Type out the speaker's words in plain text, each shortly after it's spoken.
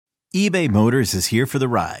eBay Motors is here for the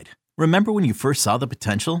ride. Remember when you first saw the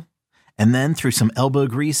potential? And then through some elbow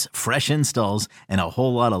grease, fresh installs, and a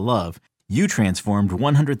whole lot of love, you transformed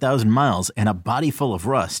 100,000 miles and a body full of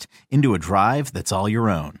rust into a drive that's all your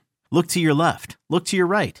own. Look to your left. Look to your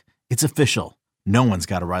right. It's official. No one's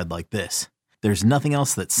got a ride like this. There's nothing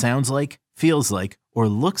else that sounds like, feels like, or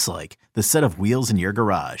looks like the set of wheels in your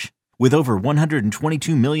garage. With over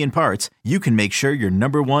 122 million parts, you can make sure your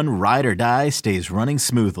number one ride or die stays running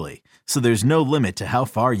smoothly. So there's no limit to how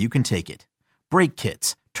far you can take it. Brake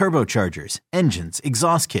kits, turbochargers, engines,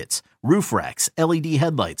 exhaust kits, roof racks, LED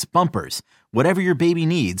headlights, bumpers, whatever your baby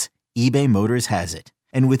needs, eBay Motors has it.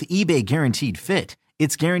 And with eBay Guaranteed Fit,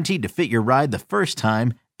 it's guaranteed to fit your ride the first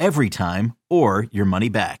time, every time, or your money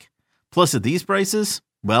back. Plus at these prices,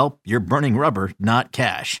 well, you're burning rubber, not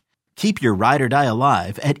cash. Keep your ride or die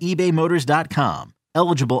alive at ebaymotors.com.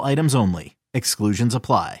 Eligible items only. Exclusions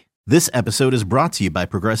apply. This episode is brought to you by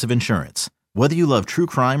Progressive Insurance. Whether you love true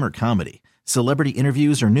crime or comedy, celebrity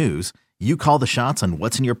interviews or news, you call the shots on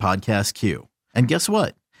what's in your podcast queue. And guess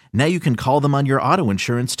what? Now you can call them on your auto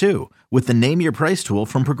insurance too with the Name Your Price tool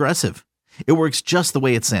from Progressive. It works just the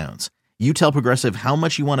way it sounds. You tell Progressive how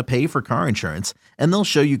much you want to pay for car insurance, and they'll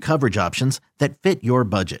show you coverage options that fit your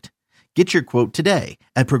budget. Get your quote today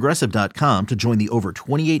at Progressive.com to join the over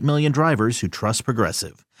 28 million drivers who trust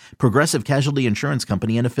Progressive. Progressive Casualty Insurance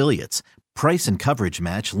Company and Affiliates. Price and coverage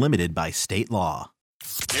match limited by state law.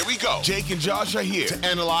 Here we go. Jake and Josh are here to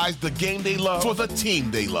analyze the game they love for the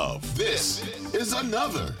team they love. This is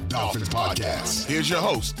another Dolphins podcast. Here's your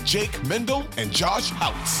host, Jake Mendel and Josh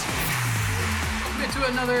Houtz. Welcome to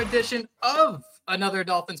another edition of another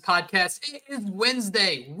Dolphins podcast. It is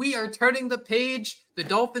Wednesday. We are turning the page. The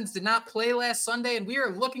Dolphins did not play last Sunday, and we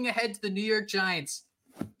are looking ahead to the New York Giants.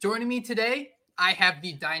 Joining me today, I have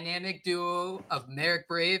the dynamic duo of Marek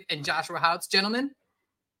Brave and Joshua Houtz. Gentlemen,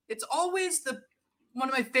 it's always one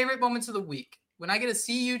of my favorite moments of the week. When I get to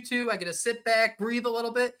see you two, I get to sit back, breathe a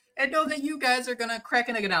little bit, and know that you guys are going to crack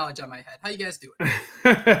an egg of knowledge on my head. How you guys doing?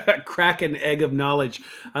 Crack an egg of knowledge.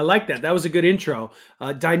 I like that. That was a good intro.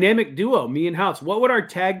 Dynamic duo, me and Houtz. What would our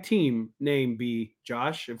tag team name be,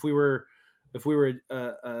 Josh, if we were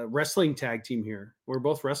a wrestling tag team here? We're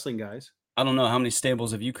both wrestling guys. I don't know. How many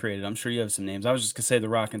stables have you created? I'm sure you have some names. I was just going to say the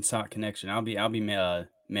Rock and Sock Connection. I'll be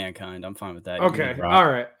Mankind. I'm fine with that. Okay. All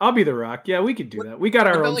right. I'll be the Rock. Yeah, we could do that. We got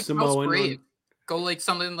our own Samoan. Go like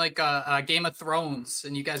something like a Game of Thrones,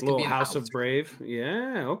 and you guys can be in House of Brave.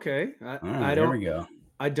 Yeah, okay. There we go.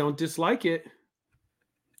 I don't dislike it.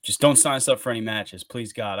 Just don't sign us up for any matches,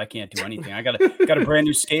 please God. I can't do anything. I got a brand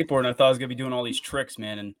new skateboard, and I thought I was gonna be doing all these tricks,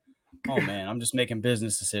 man. And oh man, I'm just making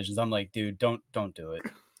business decisions. I'm like, dude, don't do it.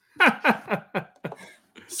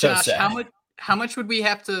 So Josh, sad. how much would we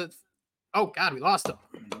have to? Oh God, we lost him.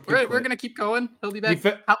 We're gonna keep going. He'll be back.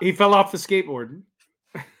 He fell off the skateboard.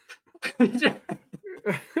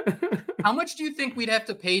 How much do you think we'd have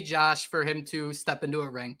to pay Josh for him to step into a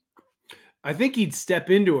ring? I think he'd step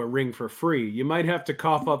into a ring for free. You might have to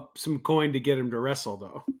cough up some coin to get him to wrestle,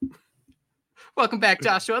 though. Welcome back,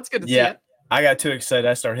 Joshua. It's good to see you. I got too excited.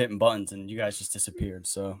 I started hitting buttons, and you guys just disappeared.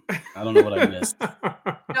 So I don't know what I missed.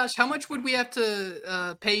 Josh, how much would we have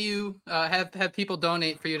to pay you? Have people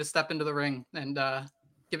donate for you to step into the ring and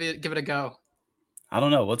give it a go? I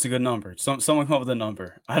don't know. What's a good number? Someone come up with a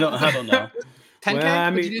number. I don't know. 10K? Well, I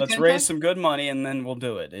mean, let's raise some good money and then we'll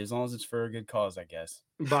do it. As long as it's for a good cause, I guess.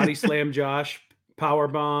 Body slam Josh, power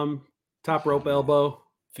bomb, top rope elbow.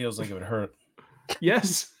 Feels like it would hurt.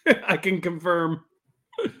 Yes, I can confirm.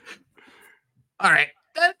 All right.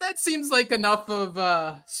 That seems like enough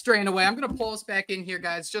of straying away. I'm going to pull us back in here,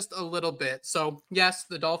 guys, just a little bit. So, yes,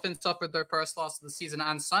 the Dolphins suffered their first loss of the season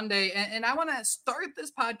on Sunday. And I want to start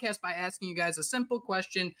this podcast by asking you guys a simple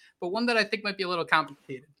question, but one that I think might be a little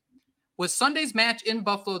complicated. Was Sunday's match in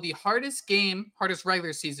Buffalo the hardest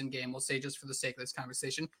regular season game, we'll say just for the sake of this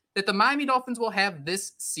conversation, that the Miami Dolphins will have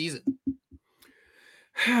this season?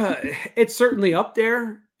 It's certainly up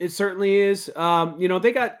there. It certainly is.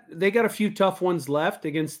 They got a few tough ones left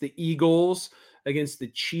against the Eagles, against the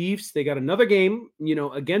Chiefs. They got another game,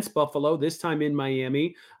 against Buffalo, this time in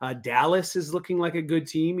Miami. Dallas is looking like a good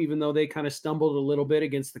team, even though they kind of stumbled a little bit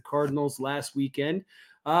against the Cardinals last weekend.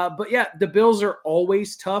 But yeah, the Bills are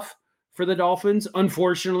always tough for the Dolphins.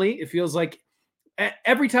 Unfortunately, it feels like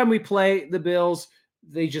every time we play the Bills,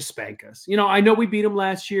 they just spank us. I know we beat them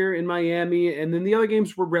last year in Miami, and then the other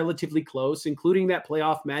games were relatively close, including that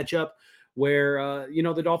playoff matchup where,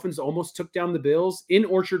 the Dolphins almost took down the Bills in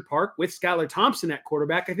Orchard Park with Skylar Thompson at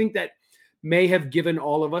quarterback. I think that may have given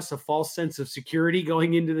all of us a false sense of security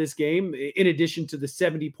going into this game, in addition to the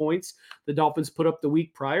 70 points the Dolphins put up the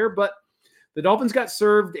week prior. But the Dolphins got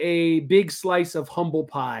served a big slice of humble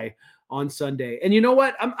pie on Sunday. And you know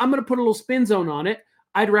what? I'm going to put a little spin zone on it.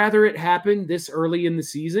 I'd rather it happen this early in the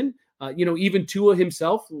season. Even Tua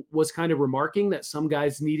himself was kind of remarking that some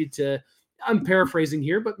guys needed to, I'm paraphrasing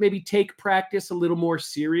here, but maybe take practice a little more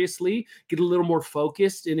seriously, get a little more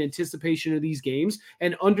focused in anticipation of these games,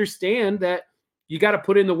 and understand that you got to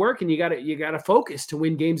put in the work and you got to focus to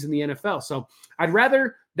win games in the NFL. So I'd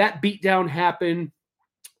rather that beatdown happen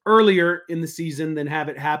earlier in the season than have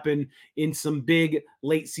it happen in some big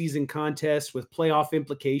late season contest with playoff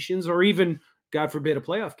implications, or even, God forbid, a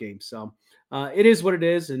playoff game. So it is what it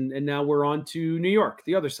is. And now we're on to New York,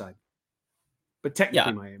 the other side, but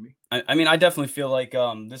technically Miami. I mean, I definitely feel like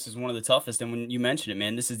this is one of the toughest. And when you mentioned it,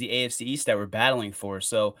 man, this is the AFC East that we're battling for.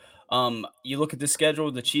 So you look at the schedule,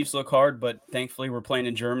 the Chiefs look hard, but thankfully we're playing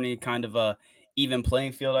in Germany, kind of a even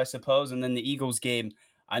playing field, I suppose. And then the Eagles game,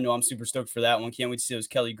 I know I'm super stoked for that one. Can't wait to see those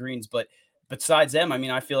Kelly Greens. But besides them, I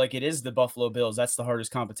mean, I feel like it is the Buffalo Bills. That's the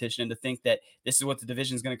hardest competition. And to think that this is what the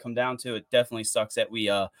division is going to come down to, it definitely sucks that we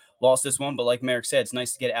lost this one. But like Marek said, it's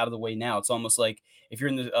nice to get it out of the way now. It's almost like if you're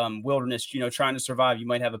in the wilderness, trying to survive, you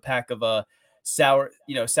might have a pack of Sour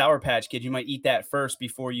Patch Kid. You might eat that first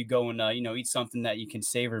before you go and eat something that you can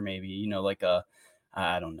savor, maybe like a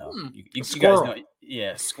I don't know. You guys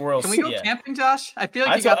know, squirrels. Can we go camping, Josh? I feel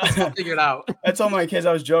like you got this all figured out. I told my kids,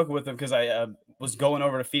 I was joking with them because I was going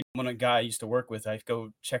over to feed one a guy I used to work with. I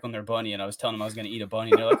go check on their bunny, and I was telling them I was going to eat a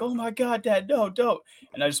bunny. And they're like, "Oh my God, Dad, no, don't!"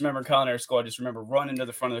 And I just remember in culinary school, I just remember running to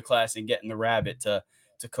the front of the class and getting the rabbit to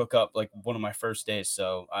cook up like one of my first days.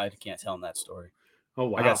 So I can't tell them that story. Oh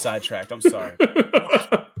wow! I got sidetracked. I'm sorry.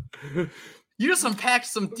 You just unpacked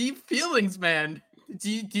some deep feelings, man. Do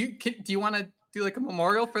you want to do like a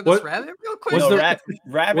memorial for this rabbit real quick?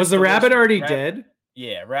 Was the rabbit already dead?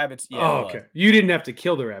 Yeah, rabbits. Yeah. Oh, okay. You didn't have to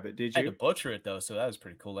kill the rabbit, did you? I had to butcher it though, so that was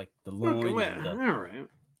pretty cool. Like the loin. All right.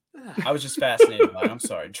 I was just fascinated by it. I'm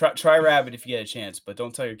sorry. Try rabbit if you get a chance, but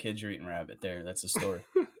don't tell your kids you're eating rabbit. That's the story.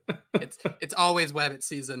 It's always rabbit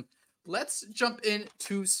season. Let's jump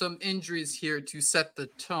into some injuries here to set the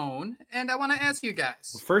tone, and I want to ask you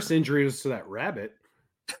guys. Well, first injury was to that rabbit.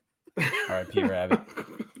 R.I.P. rabbit.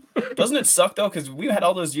 Doesn't it suck though? Because we had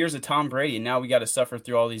all those years of Tom Brady, and now we got to suffer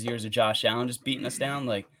through all these years of Josh Allen just beating us down.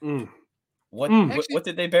 Like, what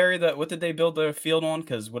did they bury what did they build the field on?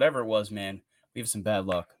 Because whatever it was, man, we have some bad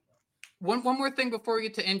luck. One more thing before we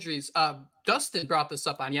get to injuries. Dustin brought this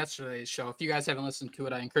up on yesterday's show. If you guys haven't listened to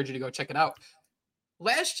it, I encourage you to go check it out.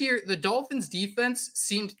 Last year, the Dolphins defense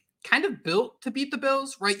seemed kind of built to beat the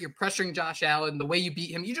Bills, right? You're pressuring Josh Allen. The way you beat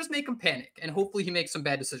him, you just make him panic, and hopefully he makes some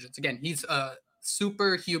bad decisions. Again, he's a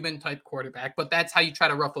superhuman type quarterback, but that's how you try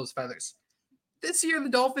to ruffle his feathers. This year, the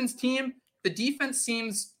Dolphins team, the defense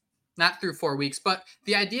seems, not through 4 weeks, but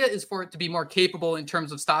the idea is for it to be more capable in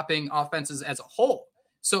terms of stopping offenses as a whole.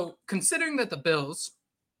 So considering that the Bills,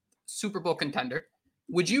 Super Bowl contender,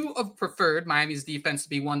 would you have preferred Miami's defense to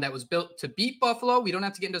be one that was built to beat Buffalo? We don't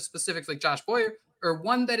have to get into specifics like Josh Boyer, or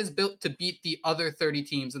one that is built to beat the other 30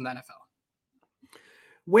 teams in the NFL?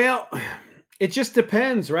 Well, it just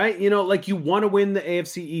depends, right? Like you want to win the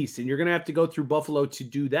AFC East, and you're going to have to go through Buffalo to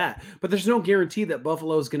do that. But there's no guarantee that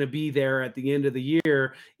Buffalo is going to be there at the end of the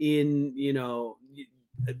year in,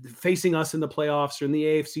 facing us in the playoffs or in the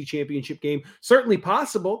AFC Championship game. Certainly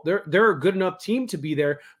possible. They're a good enough team to be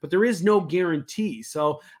there, but there is no guarantee.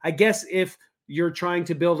 So I guess if you're trying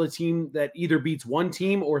to build a team that either beats one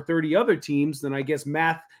team or 30 other teams, then I guess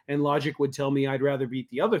math and logic would tell me I'd rather beat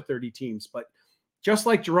the other 30 teams. But just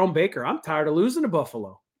like Jerome Baker, I'm tired of losing to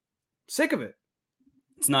Buffalo. Sick of it.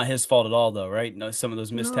 It's not his fault at all, though, right? No, some of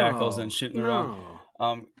those missed tackles and shooting the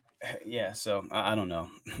wrong. Yeah, so I don't know.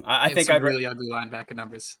 I think I'd really ugly linebacker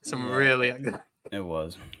numbers. Really ugly. It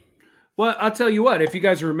was. Well, I'll tell you what. If you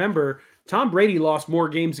guys remember, Tom Brady lost more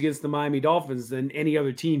games against the Miami Dolphins than any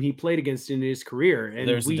other team he played against in his career,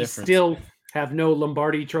 and we still have no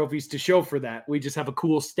Lombardi trophies to show for that. We just have a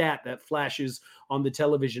cool stat that flashes on the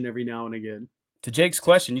television every now and again. To Jake's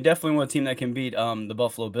question, you definitely want a team that can beat the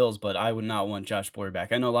Buffalo Bills, but I would not want Josh Boyer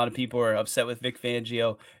back. I know a lot of people are upset with Vic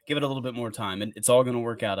Fangio. Give it a little bit more time, and it's all going to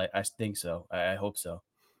work out. I think so. I hope so.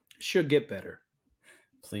 Should get better.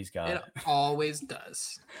 Please, God. It always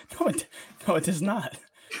does. No, it does not.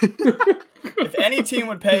 If any team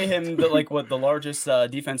would pay him the largest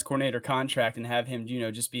defense coordinator contract and have him,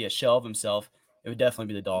 just be a shell of himself, it would definitely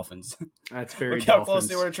be the Dolphins. That's very Look how close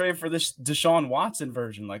they were to trade for this Deshaun Watson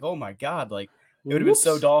version. Like, oh my God, like it would have been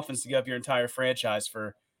so Dolphins to give up your entire franchise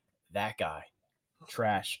for that guy.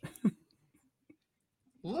 Trash.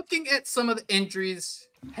 Looking at some of the injuries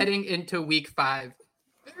heading into week 5,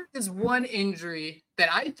 there is one injury that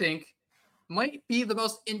I think might be the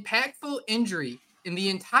most impactful injury in the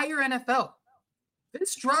entire NFL.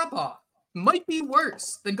 This drop-off might be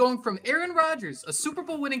worse than going from Aaron Rodgers, a Super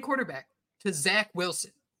Bowl winning quarterback, to Zach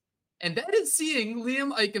Wilson. And that is seeing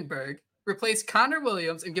Liam Eichenberg replace Connor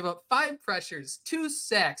Williams and give up 5 pressures, 2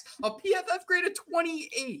 sacks, a PFF grade of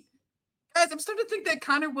 28. Guys, I'm starting to think that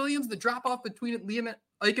Connor Williams, the drop-off between Liam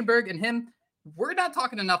Eichenberg and him, we're not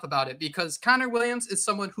talking enough about it because Connor Williams is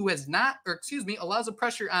someone who allows a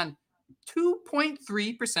pressure on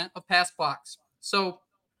 2.3% of pass blocks. So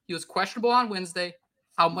he was questionable on Wednesday.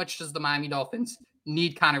 How much does the Miami Dolphins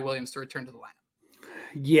need Connor Williams to return to the lineup?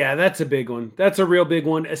 Yeah, that's a big one. That's a real big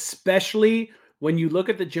one, especially when you look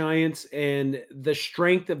at the Giants and the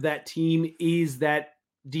strength of that team is that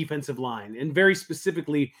defensive line, and very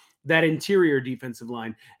specifically that interior defensive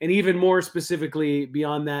line, and even more specifically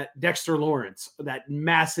beyond that, Dexter Lawrence, that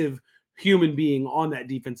massive human being on that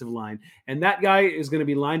defensive line. And that guy is going to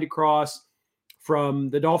be lined across from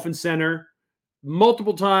the Dolphin center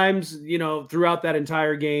multiple times, throughout that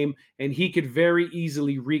entire game. And he could very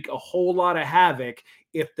easily wreak a whole lot of havoc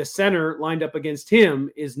if the center lined up against him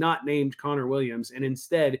is not named Connor Williams and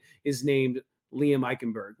instead is named Liam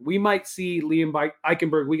Eichenberg. We might see Liam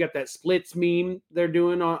Eichenberg. We got that splits meme they're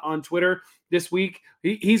doing on Twitter this week.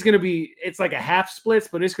 He's going to be, it's like a half splits,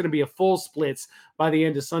 but it's going to be a full splits by the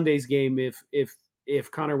end of Sunday's game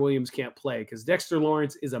if Connor Williams can't play, because Dexter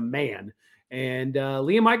Lawrence is a man. And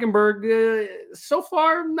Liam Eichenberg, so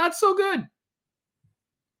far, not so good.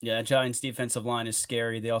 Yeah, Giants defensive line is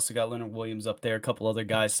scary. They also got Leonard Williams up there, a couple other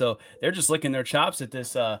guys. So they're just licking their chops at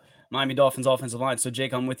this Miami Dolphins offensive line. So,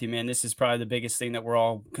 Jake, I'm with you, man. This is probably the biggest thing that we're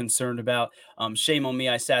all concerned about. Shame on me.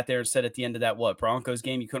 I sat there and said at the end of that, Broncos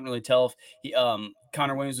game, you couldn't really tell if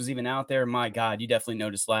Connor Williams was even out there. My God, you definitely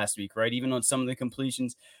noticed last week, right? Even on some of the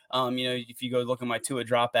completions, if you go look at my Tua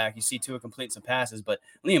drop back, you see Tua complete some passes, but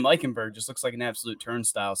Liam Eichenberg just looks like an absolute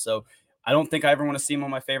turnstile. So I don't think I ever want to see him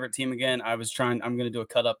on my favorite team again. I'm going to do a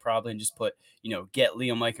cut up probably and just put, get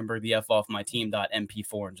Liam Eichenberg the F off my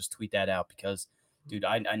team.mp4 and just tweet that out because, dude,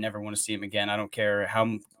 I never want to see him again. I don't care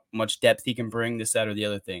how much depth he can bring, this, that, or the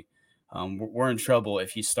other thing. We're in trouble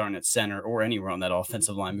if he's starting at center or anywhere on that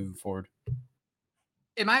offensive line moving forward.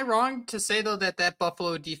 Am I wrong to say, though, that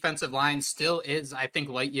Buffalo defensive line still is, I think,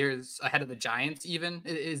 light years ahead of the Giants even?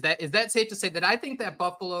 Is that safe to say that I think that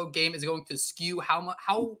Buffalo game is going to skew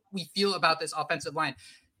how we feel about this offensive line?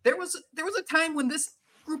 There was a time when this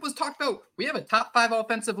group was talked about. We have a top 5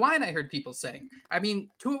 offensive line, I heard people saying. I mean,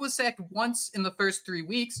 Tua was sacked once in the first 3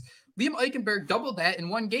 weeks. Liam Eichenberg doubled that in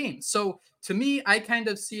one game. So, to me, I kind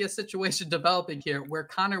of see a situation developing here where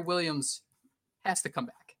Connor Williams has to come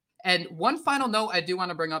back. And one final note I do want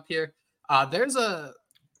to bring up here. There's a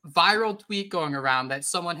viral tweet going around that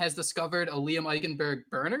someone has discovered a Liam Eichenberg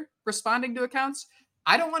burner responding to accounts.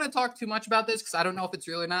 I don't want to talk too much about this because I don't know if it's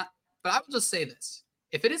real or not, but I will just say this.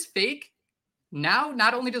 If it is fake, now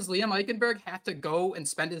not only does Liam Eichenberg have to go and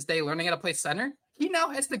spend his day learning how to play center, he now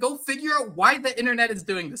has to go figure out why the internet is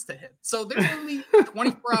doing this to him. So there's only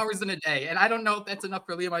 24 hours in a day, and I don't know if that's enough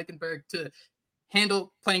for Liam Eichenberg to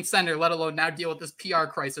handle playing center, let alone now deal with this PR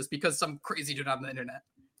crisis because some crazy dude on the internet.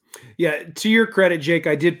 Yeah, to your credit, Jake,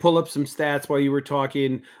 I did pull up some stats while you were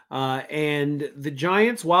talking, and the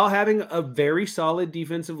Giants, while having a very solid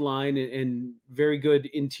defensive line and very good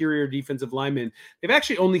interior defensive linemen, they've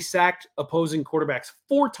actually only sacked opposing quarterbacks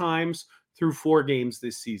 4 times through 4 games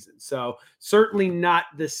this season. So certainly not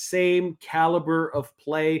the same caliber of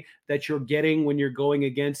play that you're getting when you're going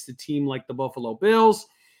against a team like the Buffalo Bills,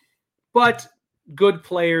 but good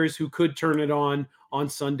players who could turn it on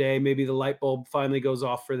Sunday. Maybe the light bulb finally goes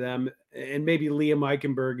off for them. And maybe Liam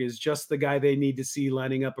Eichenberg is just the guy they need to see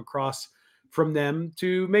lining up across from them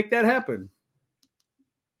to make that happen.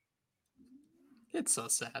 It's so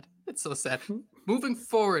sad. It's so sad. Moving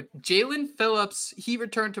forward, Jaelan Phillips, he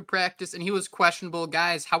returned to practice and he was questionable.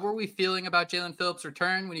 Guys, how are we feeling about Jaelan Phillips'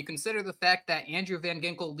 return when you consider the fact that Andrew Van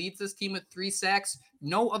Ginkel leads this team with 3 sacks?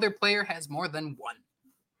 No other player has more than 1.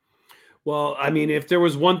 Well, I mean, if there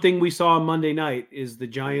was one thing we saw on Monday night is the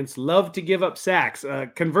Giants love to give up sacks.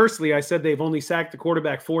 Conversely, I said they've only sacked the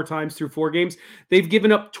quarterback 4 times through 4 games. They've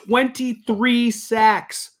given up 23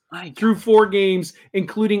 sacks through 4 games,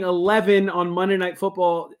 including 11 on Monday Night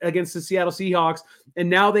Football against the Seattle Seahawks And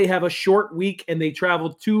now they have a short week and they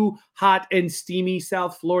traveled to hot and steamy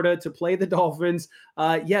South Florida to play the Dolphins.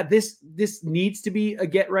 This needs to be a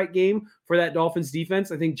get-right game for that Dolphins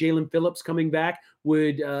defense. I think Jaelan Phillips coming back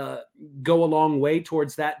would go a long way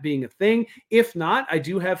towards that being a thing. If not, I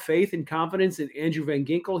do have faith and confidence in Andrew Van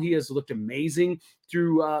Ginkel. He has looked amazing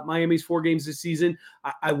through Miami's 4 games this season.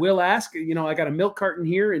 I will ask, I got a milk carton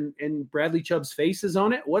here and Bradley Chubb's face is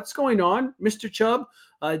on it. What's going on, Mr. Chubb?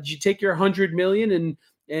 Did you take your $100 million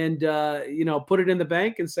and put it in the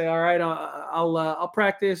bank and say, all right, I'll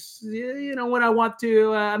practice, when I want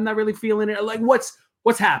to, I'm not really feeling it. Like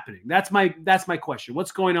what's happening? That's my question.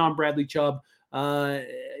 What's going on, Bradley Chubb?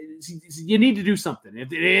 You need to do something.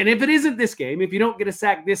 If it isn't this game, if you don't get a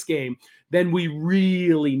sack this game, then we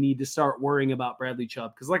really need to start worrying about Bradley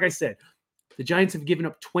Chubb. Because like I said, the Giants have given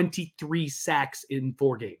up 23 sacks in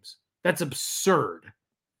 4 games. That's absurd.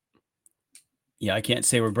 Yeah, I can't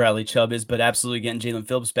say where Bradley Chubb is, but absolutely getting Jaelan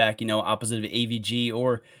Phillips back, opposite of AVG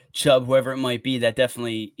or Chubb, whoever it might be, that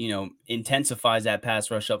definitely, intensifies that pass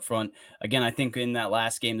rush up front. Again, I think in that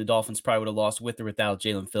last game, the Dolphins probably would have lost with or without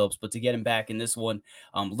Jaelan Phillips, but to get him back in this one,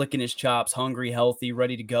 licking his chops, hungry, healthy,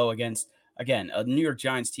 ready to go against, again, a New York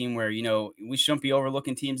Giants team where, we shouldn't be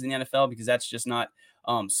overlooking teams in the NFL because that's just not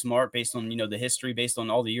smart based on, the history, based on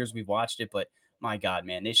all the years we've watched it, but my God,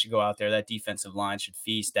 man, they should go out there. That defensive line should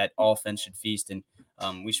feast. That offense should feast. And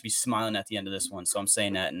we should be smiling at the end of this one. So I'm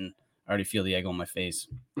saying that, and I already feel the egg on my face.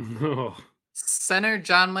 Center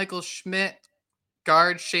John Michael Schmidt,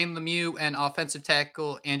 guard Shane Lemieux, and offensive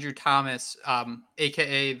tackle Andrew Thomas,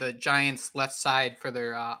 a.k.a. the Giants' left side for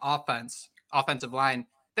their offensive line.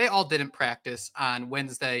 They all didn't practice on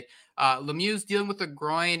Wednesday. Lemieux's dealing with the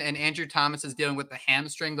groin, and Andrew Thomas is dealing with the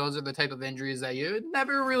hamstring. Those are the type of injuries that you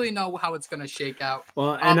never really know how it's going to shake out.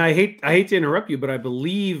 Well, and I hate to interrupt you, but I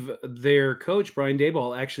believe their coach, Brian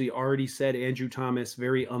Daboll, actually already said Andrew Thomas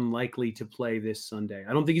very unlikely to play this Sunday.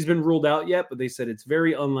 I don't think he's been ruled out yet, but they said it's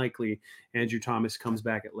very unlikely Andrew Thomas comes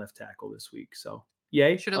back at left tackle this week. So,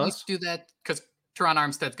 yay. Should at least do that because Teron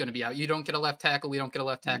Armstead's going to be out. You don't get a left tackle. We don't get a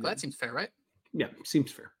left tackle. That seems fair, right? Yeah,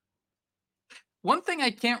 seems fair. One thing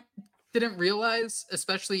I didn't realize,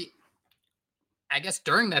 especially, I guess,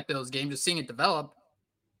 during that Bills game, just seeing it develop,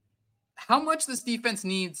 how much this defense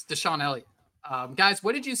needs Deshaun Elliott. Guys,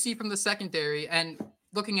 what did you see from the secondary? And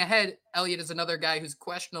looking ahead, Elliott is another guy who's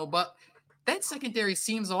questionable, but that secondary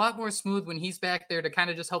seems a lot more smooth when he's back there to kind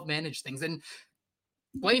of just help manage things. And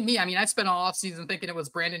blame me. I mean, I spent all offseason thinking it was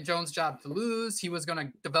Brandon Jones' job to lose. He was going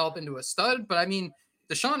to develop into a stud, but I mean,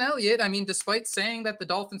 Deshaun Elliott, despite saying that the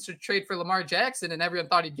Dolphins should trade for Lamar Jackson and everyone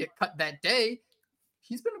thought he'd get cut that day,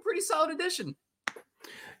 he's been a pretty solid addition.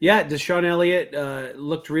 Yeah, Deshaun Elliott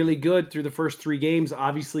looked really good through the first 3 games.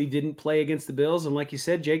 Obviously didn't play against the Bills. And like you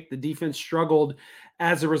said, Jake, the defense struggled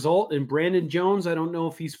as a result. And Brandon Jones, I don't know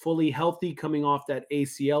if he's fully healthy coming off that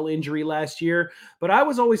ACL injury last year. But I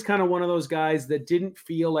was always kind of one of those guys that didn't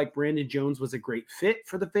feel like Brandon Jones was a great fit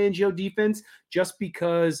for the Fangio defense just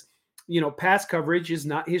because – pass coverage is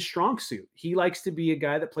not his strong suit. He likes to be a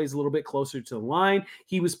guy that plays a little bit closer to the line.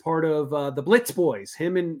 He was part of the Blitz boys,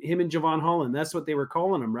 him and Javon Holland. That's what they were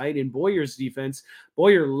calling him, right? In Boyer's defense,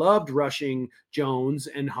 Boyer loved rushing Jones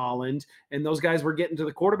and Holland, and those guys were getting to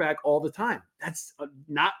the quarterback all the time. That's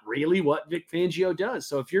not really what Vic Fangio does.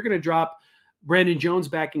 So if you're going to drop Brandon Jones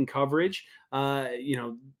back in coverage,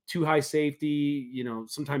 2 high safety,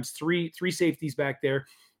 sometimes three safeties back there,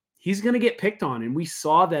 he's going to get picked on. And we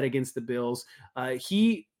saw that against the Bills.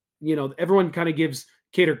 Everyone kind of gives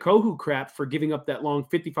Kader Kohu crap for giving up that long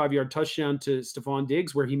 55-yard touchdown to Stephon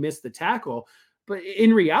Diggs where he missed the tackle. But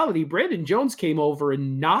in reality, Brandon Jones came over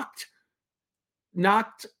and knocked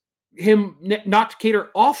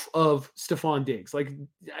Kader off of Stephon Diggs. Like,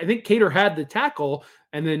 I think Kader had the tackle,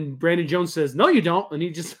 and then Brandon Jones says, no, you don't. And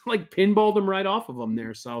he just pinballed him right off of him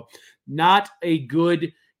there. So not a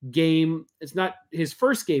good game. It's not his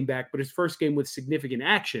first game back, but his first game with significant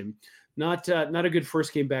action. Not a good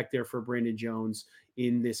first game back there for Brandon Jones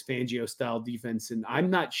in this Fangio style defense. And I'm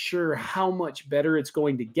not sure how much better it's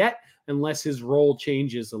going to get unless his role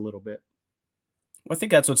changes a little bit. Well, I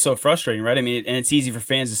think that's what's so frustrating, right? I mean, and it's easy for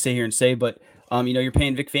fans to sit here and say, but you're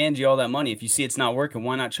paying Vic Fangio all that money. If you see it's not working,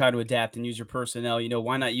 why not try to adapt and use your personnel?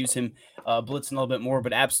 Why not use him blitzing a little bit more?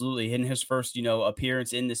 But absolutely, in his first,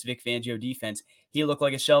 appearance in this Vic Fangio defense, he looked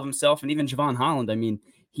like a shell of himself. And even Javon Holland, I mean,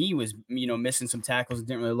 he was, missing some tackles and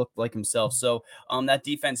didn't really look like himself. So that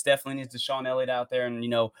defense definitely needs Deshaun Elliott out there. And,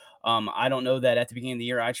 I don't know that at the beginning of the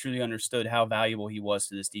year, I truly understood how valuable he was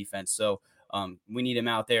to this defense. So we need him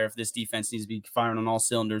out there if this defense needs to be firing on all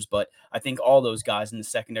cylinders. But I think all those guys in the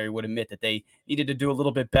secondary would admit that they needed to do a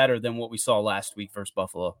little bit better than what we saw last week versus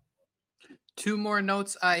Buffalo. Two more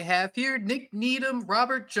notes I have here. Nick Needham,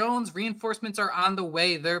 Robert Jones, reinforcements are on the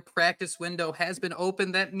way. Their practice window has been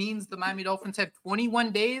open. That means the Miami Dolphins have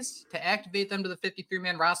 21 days to activate them to the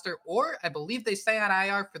 53-man roster, or I believe they stay on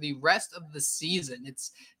IR for the rest of the season.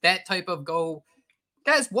 It's that type of go.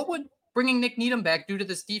 Guys, what would bringing Nick Needham back do to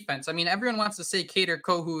this defense? I mean, everyone wants to say Kader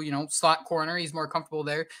Kohu, slot corner. He's more comfortable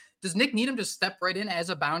there. Does Nick Needham just step right in as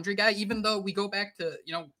a boundary guy? Even though we go back to,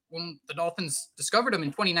 when the Dolphins discovered him in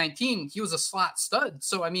 2019, he was a slot stud.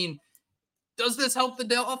 So, I mean, does this help the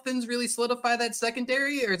Dolphins really solidify that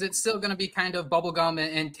secondary, or is it still going to be kind of bubblegum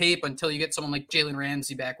and tape until you get someone like Jalen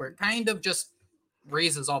Ramsey back, where it kind of just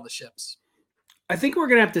raises all the ships? I think we're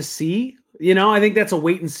gonna have to see. I think that's a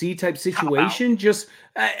wait and see type situation. Just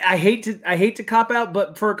I hate to cop out,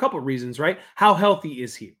 but for a couple of reasons, right? How healthy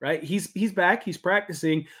is he? Right? He's back, he's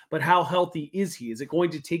practicing, but how healthy is he? Is it going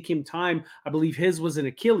to take him time? I believe his was an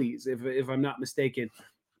Achilles, if I'm not mistaken.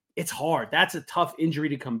 It's hard. That's a tough injury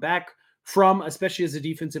to come back from, especially as a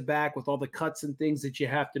defensive back with all the cuts and things that you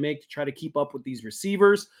have to make to try to keep up with these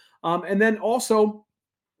receivers. And then also,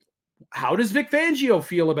 how does Vic Fangio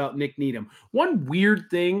feel about Nick Needham? One weird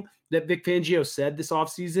thing that Vic Fangio said this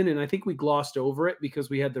offseason, and I think we glossed over it because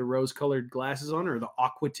we had the rose-colored glasses on or the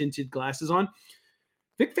aqua-tinted glasses on.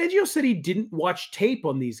 Vic Fangio said he didn't watch tape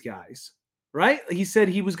on these guys, right? He said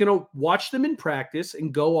he was going to watch them in practice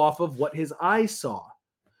and go off of what his eyes saw.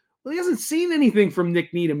 Well, he hasn't seen anything from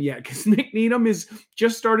Nick Needham yet because Nick Needham has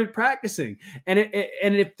just started practicing. And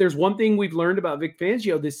if there's one thing we've learned about Vic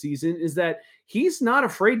Fangio this season is that he's not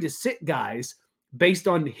afraid to sit guys based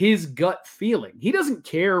on his gut feeling. He doesn't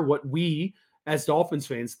care what we as Dolphins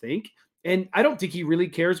fans think. And I don't think he really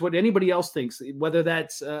cares what anybody else thinks, whether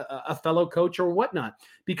that's a fellow coach or whatnot,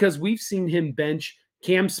 because we've seen him bench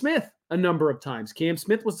Cam Smith a number of times. Cam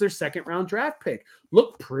Smith was their second-round draft pick.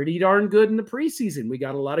 Looked pretty darn good in the preseason. We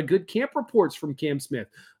got a lot of good camp reports from Cam Smith.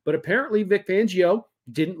 But apparently Vic Fangio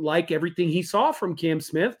didn't like everything he saw from Cam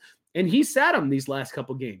Smith, and he sat him these last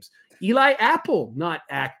couple games. Eli Apple not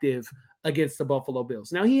active against the Buffalo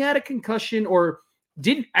Bills. Now, he had a concussion or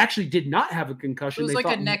did not have a concussion. It was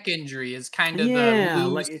a neck injury is kind of the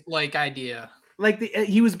loose idea.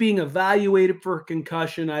 He was being evaluated for a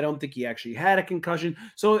concussion. I don't think he actually had a concussion.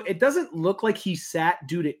 So it doesn't look like he sat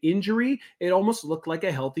due to injury. It almost looked like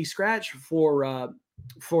a healthy scratch for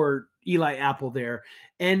Eli Apple there.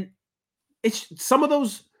 And it's some of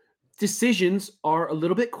those decisions are a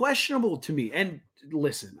little bit questionable to me. And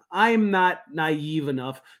listen, I'm not naive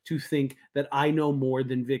enough to think that I know more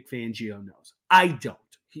than Vic Fangio knows. I don't.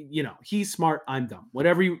 He's smart. I'm dumb.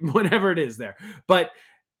 Whatever it is there. But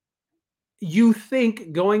you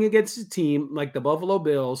think going against a team like the Buffalo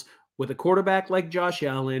Bills with a quarterback like Josh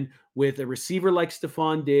Allen, with a receiver like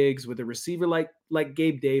Stephon Diggs, with a receiver like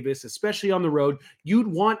Gabe Davis, especially on the road, you'd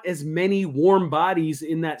want as many warm bodies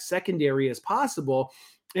in that secondary as possible.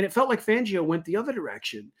 And it felt like Fangio went the other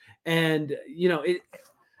direction. And,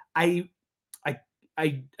 I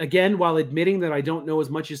again, while admitting that I don't know as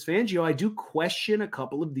much as Fangio, I do question a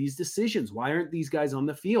couple of these decisions. Why aren't these guys on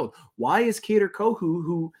the field? Why is Kader Kohu,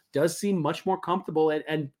 who does seem much more comfortable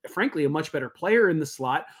and frankly a much better player in the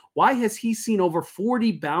slot, why has he seen over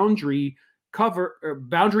 40 boundary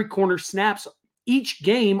corner snaps each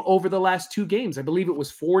game over the last two games? I believe it was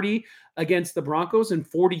 40 against the Broncos and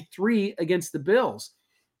 43 against the Bills.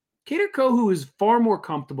 Kader Kohu is far more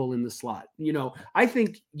comfortable in the slot. I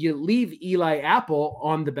think you leave Eli Apple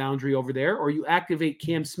on the boundary over there, or you activate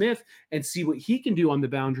Cam Smith and see what he can do on the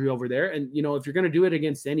boundary over there. And, if you're going to do it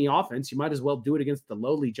against any offense, you might as well do it against the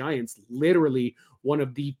lowly Giants, literally one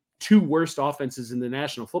of the two worst offenses in the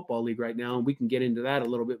National Football League right now. And we can get into that a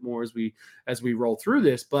little bit more as we roll through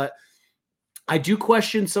this. But I do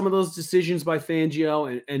question some of those decisions by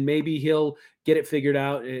Fangio, and maybe he'll get it figured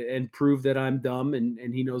out and prove that I'm dumb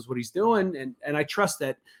and he knows what he's doing. And I trust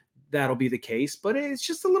that that'll be the case, but it's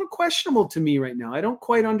just a little questionable to me right now. I don't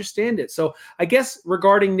quite understand it. So I guess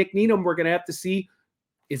regarding Nick Needham, we're going to have to see,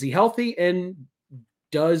 is he healthy and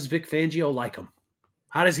does Vic Fangio like him?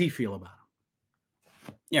 How does he feel about him?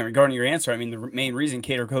 Yeah, regarding your answer, I mean, the main reason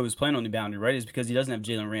Kader Kohu is playing on the boundary, right, is because he doesn't have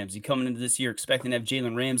Jalen Ramsey. Coming into this year expecting to have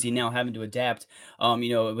Jalen Ramsey, now having to adapt,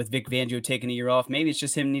 with Vic Fangio taking a year off. Maybe it's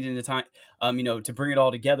just him needing the time, to bring it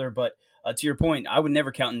all together. But to your point, I would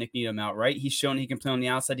never count Nick Needham out, right? He's shown he can play on the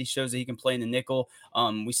outside. He shows that he can play in the nickel.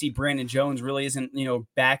 We see Brandon Jones really isn't,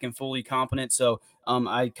 back and fully competent. So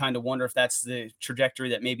I kind of wonder if that's the trajectory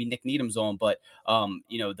that maybe Nick Needham's on. But,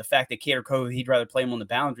 the fact that Kader Kohu, he'd rather play him on the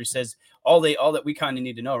boundary says all that we kind of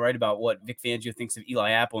need to know, right, about what Vic Fangio thinks of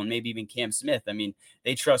Eli Apple and maybe even Cam Smith. I mean,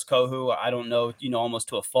 they trust Kohu. I don't know, almost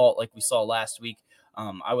to a fault like we saw last week.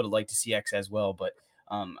 I would have liked to see X as well, but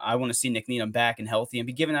I want to see Nick Needham back and healthy and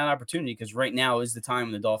be given that opportunity, because right now is the time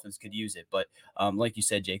when the Dolphins could use it. But like you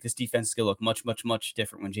said, Jake, this defense is going to look much, much, much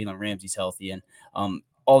different when Jalen Ramsey's healthy. And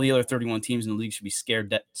all the other 31 teams in the league should be scared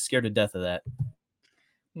to death of that.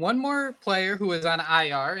 One more player who is on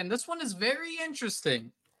IR, and this one is very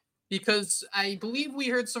interesting because I believe we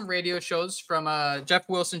heard some radio shows from Jeff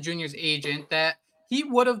Wilson Jr.'s agent that he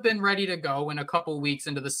would have been ready to go in a couple weeks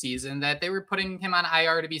into the season, that they were putting him on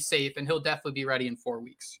IR to be safe, and he'll definitely be ready in 4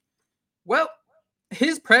 weeks. Well,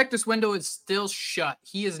 his practice window is still shut.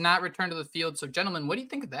 He has not returned to the field. So, gentlemen, what do you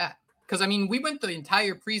think of that? Because, I mean, we went the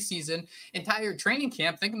entire preseason, entire training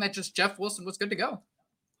camp thinking that just Jeff Wilson was good to go.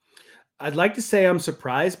 I'd like to say I'm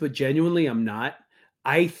surprised, but genuinely I'm not.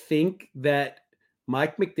 I think that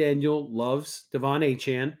Mike McDaniel loves Devon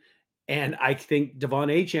Achane, and I think Devon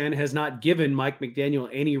Achane has not given Mike McDaniel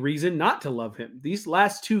any reason not to love him. These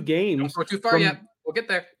last 2 games, don't go too far yet. We'll get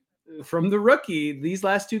there. From the rookie, these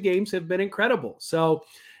last 2 games have been incredible. So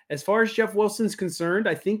as far as Jeff Wilson's concerned,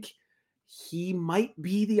 I think he might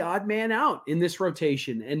be the odd man out in this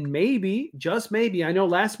rotation. And maybe, just maybe, I know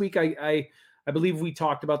last week I believe we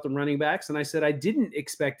talked about the running backs, and I said I didn't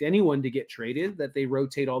expect anyone to get traded, that they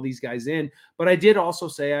rotate all these guys in. But I did also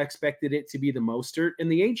say I expected it to be the Mostert and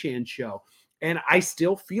the Achane show. And I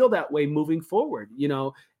still feel that way moving forward,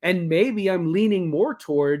 and maybe I'm leaning more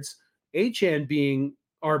towards Achane being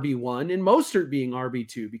RB1 and Mostert being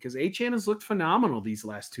RB2, because Achane has looked phenomenal these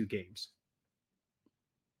last 2 games.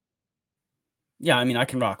 Yeah, I mean, I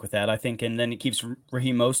can rock with that, I think, and then it keeps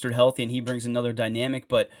Raheem Mostert healthy, and he brings another dynamic.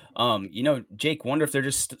 But, Jake, wonder if they're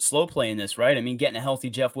just slow playing this, right? I mean, getting a healthy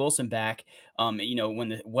Jeff Wilson back, when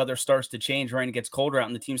the weather starts to change, right, and it gets colder out,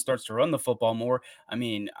 and the team starts to run the football more. I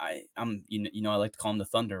mean, I like to call them the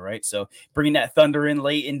Thunder, right? So bringing that Thunder in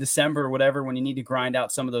late in December or whatever, when you need to grind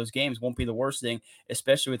out some of those games, won't be the worst thing,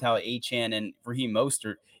 especially with how Achane and Raheem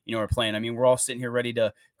Mostert, are playing. I mean, we're all sitting here ready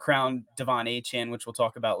to crown Devon Achane, which we'll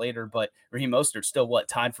talk about later, but Raheem Mostert still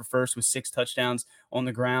tied for first with 6 touchdowns on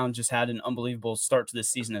the ground, just had an unbelievable start to this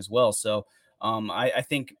season as well. So I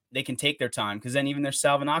think they can take their time, because then even there's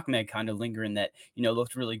Salvin Ahmed kind of lingering that,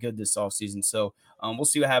 looked really good this offseason. So we'll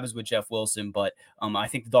see what happens with Jeff Wilson, but I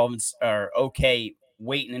think the Dolphins are okay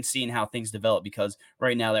waiting and seeing how things develop, because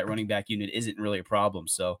right now that running back unit isn't really a problem.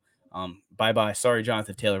 So bye-bye. Sorry,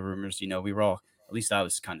 Jonathan Taylor rumors. We were all, at least I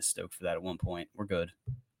was kind of stoked for that at one point. We're good.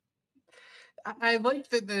 I like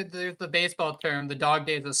the baseball term, the dog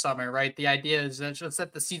days of summer, right? The idea is that just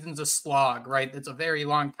that the season's a slog, right? It's a very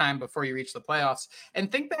long time before you reach the playoffs.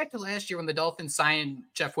 And think back to last year when the Dolphins signed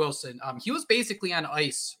Jeff Wilson. He was basically on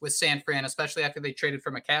ice with San Fran, especially after they traded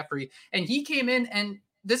for McCaffrey. And he came in, and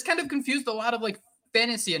this kind of confused a lot of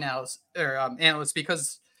fantasy analysts,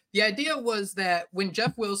 because the idea was that when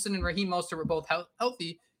Jeff Wilson and Raheem Mostert were both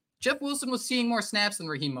healthy, Jeff Wilson was seeing more snaps than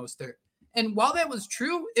Raheem Mostert. And while that was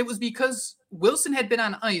true, it was because Wilson had been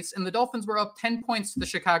on ice and the Dolphins were up 10 points to the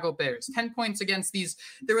Chicago Bears, 10 points against these.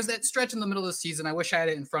 There was that stretch in the middle of the season. I wish I had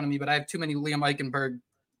it in front of me, but I have too many Liam Eichenberg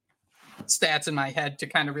stats in my head to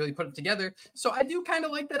kind of really put it together. So I do kind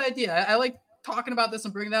of like that idea. I like talking about this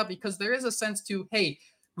and bringing it up, because there is a sense to, hey,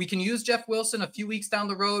 we can use Jeff Wilson a few weeks down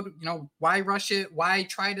the road. Why rush it? Why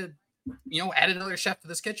try to, add another chef to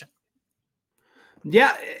this kitchen?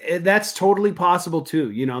 Yeah, that's totally possible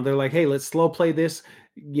too. They're like, hey, let's slow play this,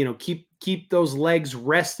 keep those legs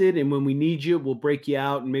rested. And when we need you, we'll break you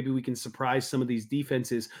out, and maybe we can surprise some of these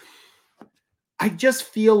defenses. I just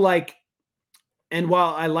feel like, and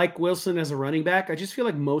while I like Wilson as a running back, I just feel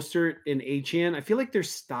like Mostert and Achane, I feel like their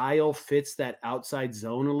style fits that outside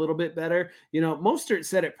zone a little bit better. Mostert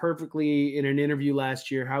said it perfectly in an interview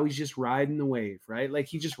last year, how he's just riding the wave, right? Like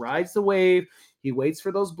he just rides the wave. He waits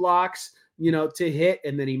for those blocks, to hit,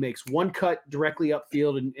 and then he makes one cut directly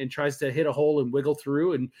upfield and tries to hit a hole and wiggle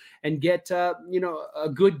through and get, a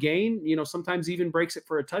good gain, sometimes even breaks it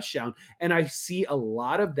for a touchdown. And I see a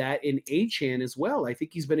lot of that in Achane as well. I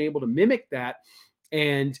think he's been able to mimic that.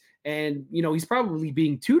 And he's probably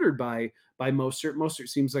being tutored by Mostert. Mostert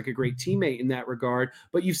seems like a great teammate in that regard,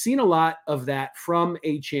 but you've seen a lot of that from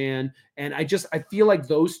Achane. And I feel like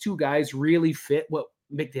those 2 guys really fit what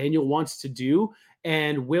McDaniel wants to do.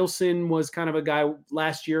 And Wilson was kind of a guy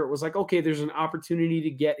last year. It was like, okay, there's an opportunity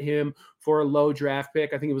to get him for a low draft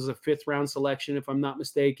pick. I think it was a 5th round selection, if I'm not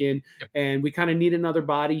mistaken. Yep. And we kind of need another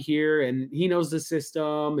body here, and he knows the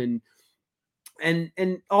system,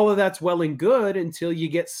 and all of that's well and good until you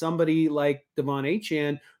get somebody like Devon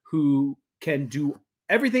Achane who can do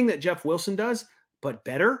everything that Jeff Wilson does, but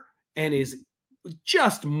better, and is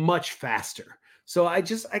just much faster. So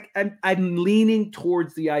I'm leaning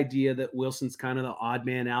towards the idea that Wilson's kind of the odd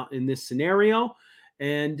man out in this scenario.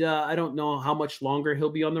 And I don't know how much longer he'll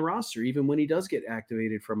be on the roster, even when he does get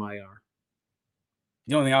activated from IR.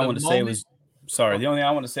 The only thing I The want to say moment was sorry. oh, The only thing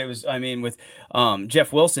I want to say was, I mean, with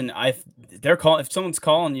Jeff Wilson, they're calling if someone's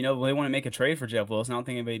calling, they want to make a trade for Jeff Wilson. I don't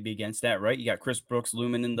think anybody'd be against that, right? You got Chris Brooks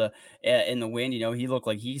looming in the wind. He looked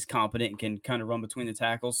like he's competent and can kind of run between the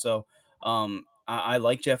tackles. So I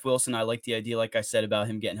like Jeff Wilson. I like the idea, like I said, about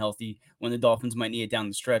him getting healthy when the Dolphins might need it down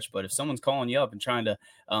the stretch. But if someone's calling you up and trying to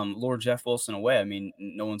lure Jeff Wilson away, I mean,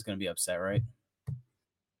 no one's going to be upset, right?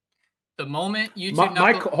 the moment you two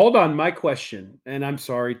Hold on, my question, and I'm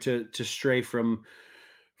sorry to stray from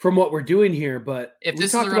what we're doing here, but if we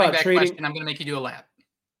this is a talked running about back trading. question, I'm going to make you do a lap.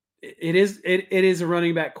 It is a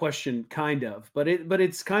running back question, kind of, but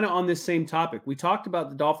it's kind of on this same topic. We talked about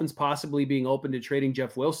the Dolphins possibly being open to trading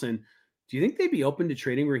Jeff Wilson. Do you think they'd be open to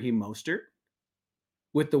trading Raheem Mostert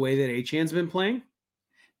with the way that Achane's been playing?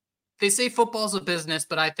 They say football's a business,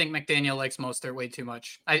 but I think McDaniel likes Mostert way too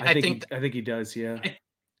much. I think he does. Yeah.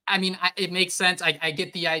 I mean, it makes sense. I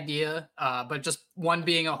get the idea, but just one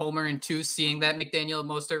being a homer and two seeing that McDaniel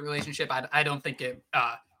Mostert relationship, I don't think it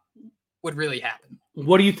would really happen.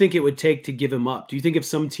 What do you think it would take to give him up? Do you think if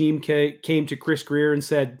some team came to Chris Greer and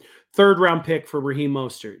said 3rd round pick for Raheem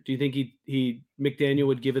Mostert, do you think McDaniel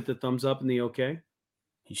would give it the thumbs up and the okay?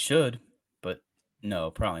 He should, but no,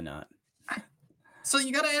 probably not. So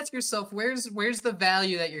you got to ask yourself, where's the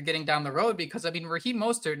value that you're getting down the road? Because I mean, Raheem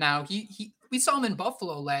Mostert now, we saw him in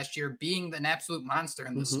Buffalo last year being an absolute monster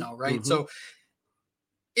in the snow, right? Mm-hmm. So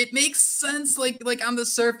it makes sense, like on the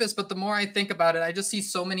surface, but the more I think about it, I just see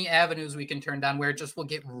so many avenues we can turn down where it just will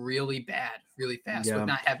get really bad really fast with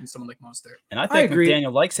not having someone like Mostert. And I think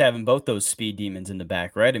McDaniel likes having both those speed demons in the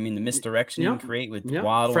back, right? I mean, the misdirection you can create with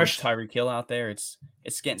Waddle and Tyreek Hill out there, it's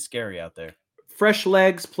getting scary out there. Fresh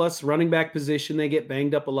legs plus running back position. They get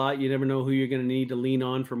banged up a lot. You never know who you're going to need to lean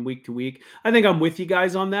on from week to week. I think I'm with you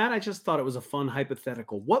guys on that. I just thought it was a fun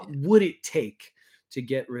hypothetical. What would it take to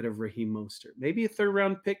get rid of Raheem Mostert? Maybe a 3rd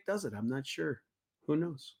round pick does it. I'm not sure. Who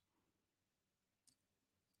knows?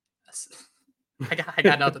 I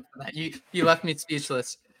got nothing for that. You left me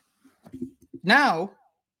speechless. Now,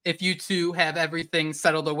 if you two have everything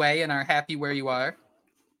settled away and are happy where you are,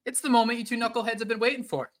 it's the moment you two knuckleheads have been waiting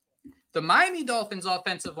for. The Miami Dolphins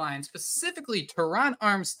offensive line, specifically Teron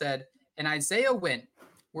Armstead and Isaiah Wynn,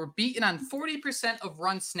 were beaten on 40% of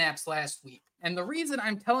run snaps last week. And the reason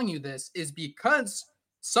I'm telling you this is because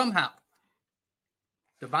somehow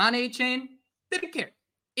Devon Achane didn't care.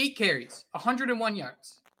 8 carries, 101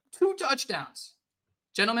 yards, 2 touchdowns.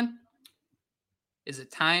 Gentlemen, is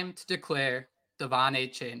it time to declare Devon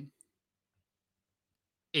Achane,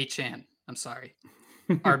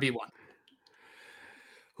 RB1?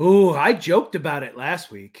 Oh, I joked about it last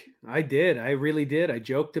week. I did. I really did. I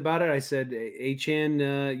joked about it. I said,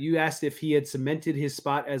 Achane, you asked if he had cemented his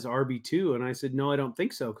spot as RB2. And I said, no, I don't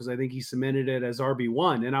think so, because I think he cemented it as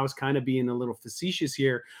RB1. And I was kind of being a little facetious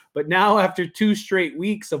here. But now, after 2 straight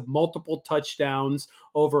weeks of multiple touchdowns,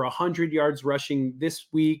 over 100 yards rushing this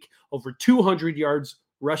week, over 200 yards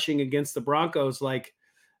rushing against the Broncos, I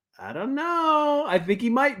don't know. I think he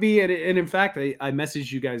might be. And in fact, I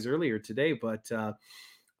messaged you guys earlier today, but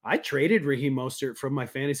I traded Raheem Mostert from my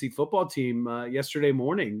fantasy football team yesterday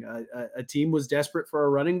morning. A team was desperate for a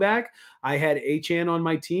running back. I had Achane on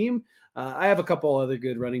my team. I have a couple other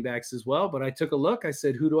good running backs as well, but I took a look. I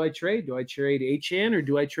said, who do I trade? Do I trade Achane or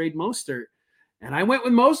do I trade Mostert? And I went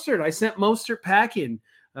with Mostert. I sent Mostert packing,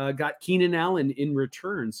 got Keenan Allen in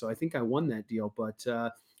return. So I think I won that deal.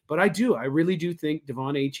 But I really do think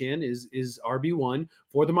Devon Achane is RB1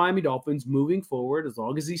 for the Miami Dolphins moving forward, as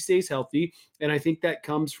long as he stays healthy. And I think that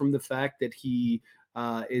comes from the fact that he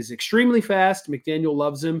is extremely fast. McDaniel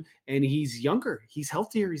loves him, and he's younger. He's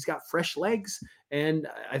healthier. He's got fresh legs. And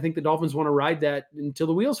I think the Dolphins want to ride that until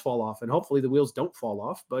the wheels fall off. And hopefully the wheels don't fall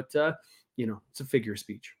off. But, it's a figure of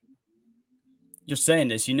speech. You're saying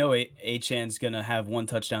this, Achane's going to have 1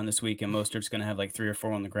 touchdown this week and Mostert's going to have 3 or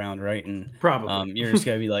 4 on the ground, right? And probably you're just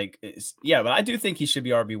going to be but I do think he should be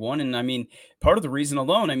RB1. And I mean, part of the reason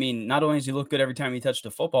alone, not only does he look good every time he touched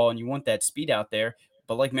the football and you want that speed out there,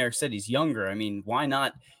 but like Marek said, he's younger. I mean, why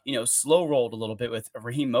not, slow rolled a little bit with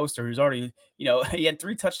Raheem Mostert, who's already, he had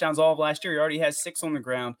 3 touchdowns all of last year. He already has 6 on the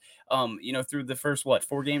ground, through the first,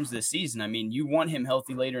 4 games of the season. I mean, you want him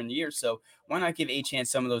healthy later in the year. So why not give Achane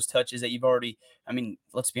some of those touches that you've already,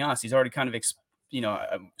 let's be honest, he's already kind of,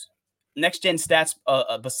 next gen stats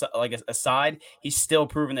aside, he's still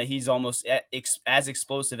proven that he's almost as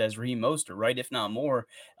explosive as Raheem Mostert, right? If not more,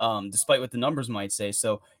 despite what the numbers might say.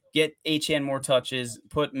 So get Achane more touches,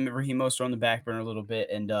 put Raheem Mostert on the back burner a little bit,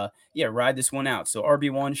 and ride this one out. So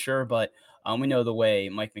RB1, sure, but We know the way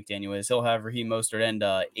Mike McDaniel is. He'll have Raheem Mostert and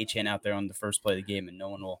Achane out there on the first play of the game, and no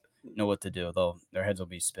one will know what to do. Their heads will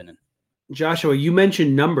be spinning. Joshua, you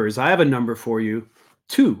mentioned numbers. I have a number for you.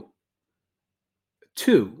 Two,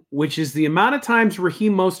 which is the amount of times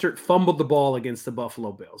Raheem Mostert fumbled the ball against the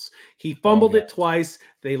Buffalo Bills. He fumbled it twice.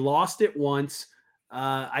 They lost it once.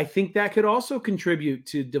 I think that could also contribute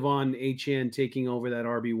to Devon Achane taking over that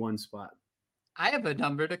RB1 spot. I have a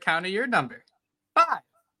number to counter your number. 5.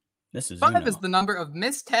 Five is the number of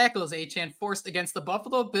missed tackles Achane forced against the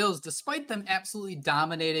Buffalo Bills, despite them absolutely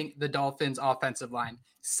dominating the Dolphins' offensive line.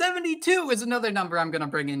 72 is another number I'm going to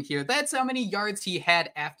bring in here. That's how many yards he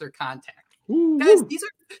had after contact. Guys,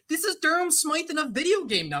 this is Durham Smythe enough video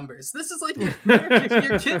game numbers. This is like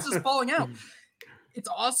your kids is falling out. It's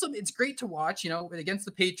awesome. It's great to watch. Against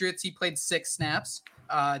the Patriots, he played 6 snaps.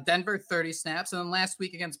 Denver, 30 snaps. And then last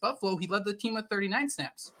week against Buffalo, he led the team with 39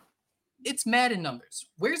 snaps. It's Madden numbers.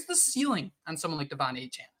 Where's the ceiling on someone like Devon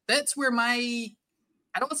Achane? That's where I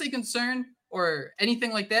don't want to say concern or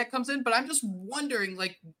anything like that comes in, but I'm just wondering,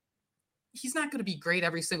 he's not going to be great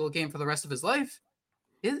every single game for the rest of his life.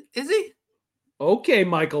 Is he? Okay,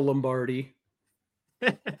 Michael Lombardi.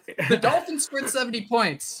 The Dolphins scored 70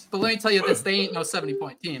 points, but let me tell you this, they ain't no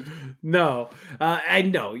 70-point team. No, I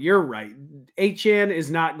know, you're right. Achane is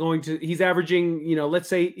not going to, he's averaging, let's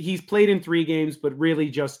say he's played in 3 games, but really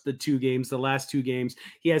just the last 2 games.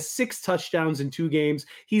 He has 6 touchdowns in 2 games.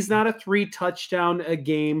 He's not a 3 touchdown a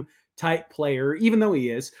game type player, even though he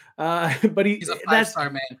is. But he's a 5-star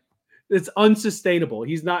man. It's unsustainable.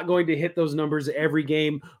 He's not going to hit those numbers every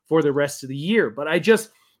game for the rest of the year. But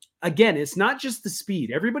again, it's not just the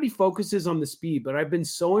speed. Everybody focuses on the speed, but I've been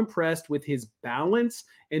so impressed with his balance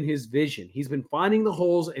and his vision. He's been finding the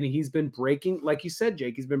holes and he's been breaking, like you said,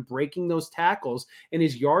 Jake, he's been breaking those tackles, and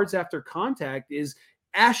his yards after contact is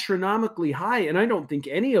astronomically high. And I don't think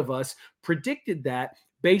any of us predicted that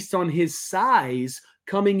based on his size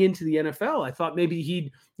coming into the NFL. I thought maybe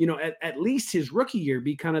he'd, at least his rookie year,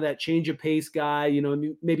 be kind of that change of pace guy,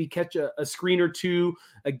 maybe catch a screen or 2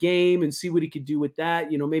 a game and see what he could do with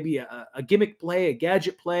that. Maybe a gimmick play, a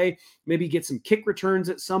gadget play, maybe get some kick returns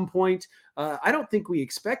at some point. I don't think we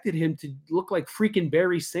expected him to look like freaking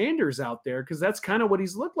Barry Sanders out there, because that's kind of what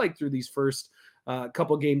he's looked like through these first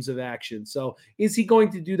couple games of action. So is he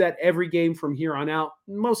going to do that every game from here on out?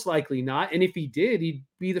 Most likely not. And if he did, he'd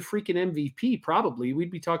be the freaking MVP probably.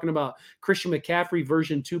 We'd be talking about Christian McCaffrey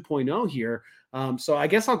version 2.0 here. So I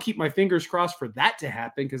guess I'll keep my fingers crossed for that to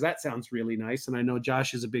happen, because that sounds really nice. And I know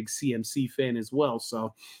Josh is a big CMC fan as well,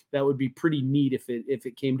 so that would be pretty neat if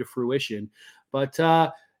it came to fruition. But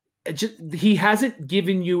he hasn't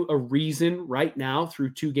given you a reason right now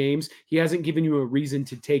through 2 games. He hasn't given you a reason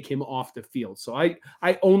to take him off the field. So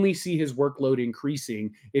I only see his workload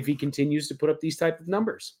increasing if he continues to put up these type of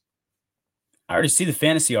numbers. I already see the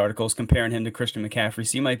fantasy articles comparing him to Christian McCaffrey,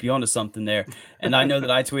 so you might be onto something there. And I know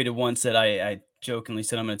that I tweeted once that I jokingly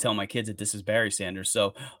said I'm going to tell my kids that this is Barry Sanders.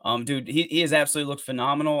 So, dude, he has absolutely looked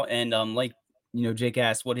phenomenal. And Jake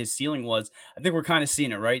asked what his ceiling was. I think we're kind of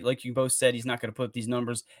seeing it, right? Like you both said, he's not going to put up these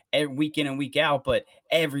numbers every week in and week out, but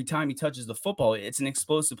every time he touches the football, it's an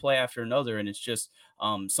explosive play after another. And it's just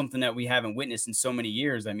something that we haven't witnessed in so many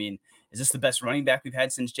years. I mean, is this the best running back we've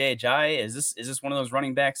had since Jay Ajayi? Is this one of those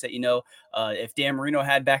running backs that, if Dan Marino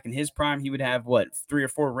had back in his prime, he would have 3 or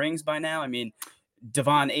 4 rings by now? I mean,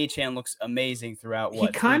 Devon Achane looks amazing throughout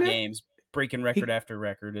 3 games, breaking record after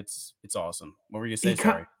record. It's awesome. What were you going to say?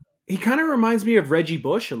 Sorry. He kind of reminds me of Reggie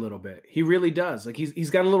Bush a little bit. He really does. Like he's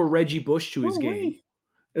got a little Reggie Bush to his game.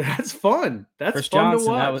 That's fun. That's Chris fun Johnson,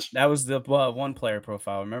 to watch. That was the one player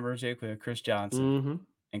profile. Remember, Jake, with Chris Johnson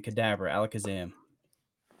and Kadabra, Alakazam.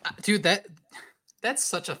 Dude, that's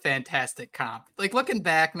such a fantastic comp. Like, looking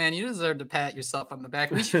back, man, you deserve to pat yourself on the back.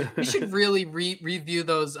 We should really review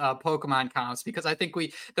those Pokemon comps, because I think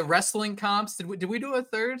the wrestling comps. Did we do a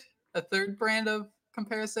third brand of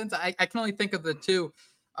comparisons? I can only think of the 2.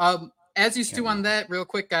 As you stew on that, real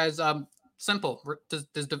quick, guys. Simple. Does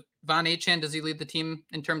Devon Achane, does he lead the team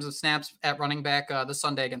in terms of snaps at running back this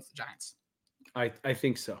Sunday against the Giants? I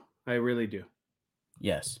think so. I really do.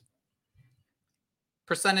 Yes.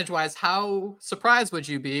 Percentage-wise, how surprised would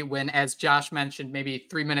you be when, as Josh mentioned maybe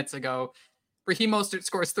 3 minutes ago, Raheem Mostert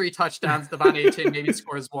scores 3 touchdowns, Devon Achane maybe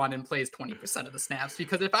scores 1 and plays 20% of the snaps?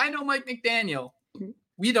 Because if I know Mike McDaniel,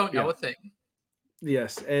 we don't know a thing.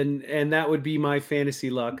 Yes, and that would be my fantasy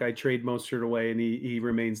luck. I trade Mostert away, and he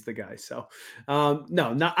remains the guy. So,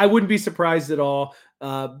 I wouldn't be surprised at all,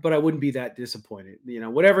 but I wouldn't be that disappointed.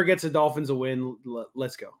 Whatever gets the Dolphins a win,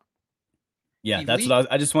 let's go. Yeah, He that's lead,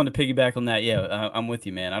 what I just wanted to piggyback on that. Yeah, I'm with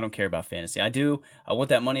you, man. I don't care about fantasy. I do. I want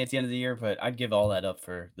that money at the end of the year, but I'd give all that up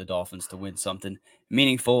for the Dolphins to win something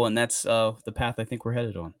meaningful, and that's the path I think we're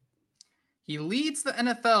headed on. he leads the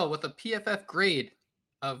NFL with a PFF grade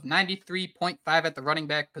of 93.5 at the running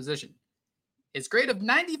back position. His grade of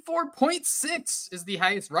 94.6 is the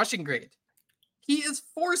highest rushing grade. He is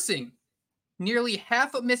forcing nearly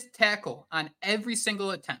half a missed tackle on every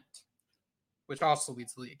single attempt, which also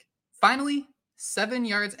leads the league. Finally, 7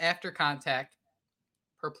 yards after contact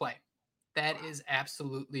per play. That is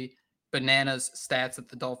absolutely bananas stats that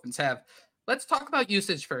the Dolphins have. Let's talk about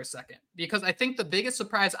usage for a second, because I think the biggest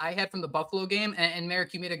surprise I had from the Buffalo game, and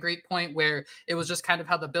Marek, you made a great point where it was just kind of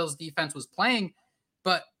how the Bills defense was playing.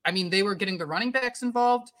 But I mean, they were getting the running backs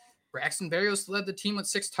involved. Braxton Berrios led the team with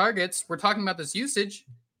 6 targets. We're talking about this usage.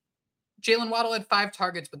 Jaelan Waddle had 5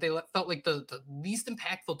 targets, but they felt like the least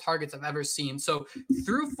impactful targets I've ever seen. So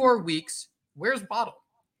through 4 weeks, where's Waddle?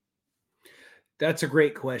 That's a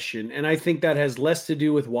great question. And I think that has less to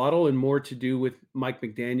do with Waddle and more to do with Mike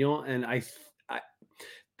McDaniel. And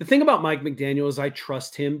the thing about Mike McDaniel is I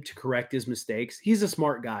trust him to correct his mistakes. He's a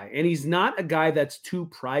smart guy, and he's not a guy that's too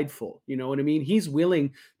prideful. You know what I mean? He's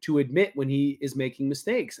willing to admit when he is making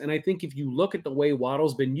mistakes. And I think if you look at the way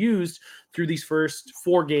Waddle's been used through these first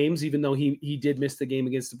 4 games, even though he did miss the game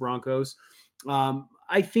against the Broncos,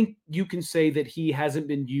 I think you can say that he hasn't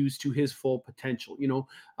been used to his full potential.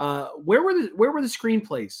 Where were the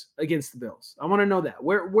screenplays against the Bills? I want to know that.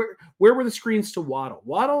 Where were the screens to Waddle?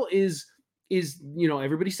 Waddle is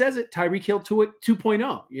everybody says it, Tyreek Hill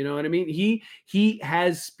 2.0. You know what I mean? He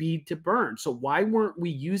has speed to burn. So why weren't we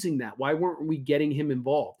using that? Why weren't we getting him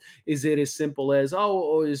involved? Is it as simple as,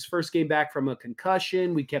 his first game back from a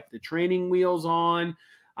concussion, we kept the training wheels on?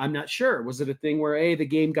 I'm not sure. Was it a thing where the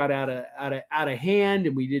game got out of hand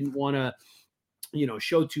and we didn't want to,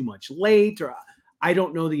 show too much late? Or I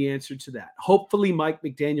don't know the answer to that. Hopefully Mike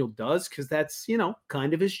McDaniel does, because that's,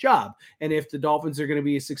 kind of his job. And if the Dolphins are going to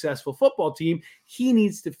be a successful football team, he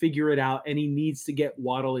needs to figure it out, and he needs to get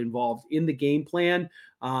Waddle involved in the game plan.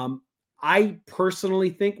 I personally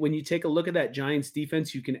think when you take a look at that Giants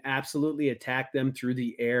defense, you can absolutely attack them through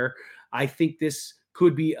the air. I think this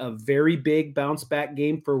could be a very big bounce back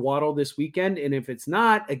game for Waddle this weekend. And if it's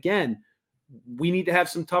not, again, we need to have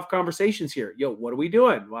some tough conversations here. What are we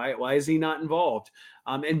doing? Why is he not involved?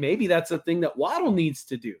 And maybe that's a thing that Waddle needs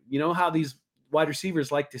to do. You know how these wide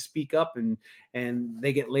receivers like to speak up and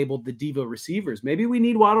they get labeled the diva receivers. Maybe we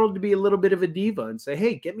need Waddle to be a little bit of a diva and say,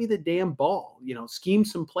 hey, get me the damn ball, scheme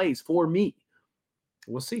some plays for me.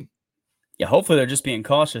 We'll see. Yeah, hopefully they're just being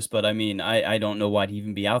cautious, but I mean, I don't know why'd he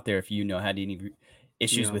even be out there if had any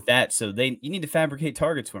issues with that. So you need to fabricate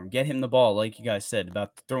targets for him, get him the ball, like you guys said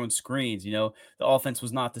about throwing screens. The offense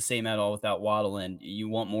was not the same at all without Waddle, and you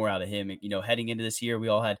want more out of him. Heading into this year, we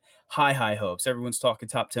all had high hopes. Everyone's talking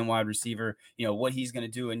top 10 wide receiver. What he's going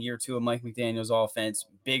to do in year 2 of Mike McDaniel's offense,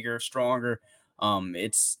 bigger, stronger.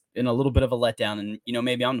 It's in a little bit of a letdown, and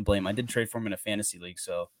maybe I'm to blame. I did trade for him in a fantasy league,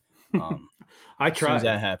 so. I tried. As soon as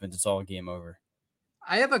that happens, it's all game over.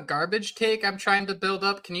 I have a garbage take I'm trying to build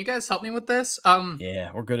up. Can you guys help me with this? Yeah,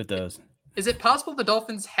 we're good at those. Is it possible the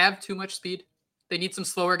Dolphins have too much speed? They need some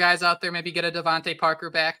slower guys out there, maybe get a Devontae Parker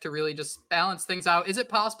back to really just balance things out. Is it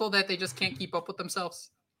possible that they just can't keep up with themselves?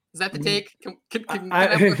 Is that the take? Can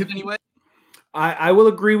I work it anyway? I will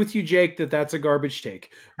agree with you, Jake, that's a garbage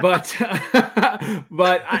take. But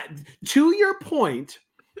to your point,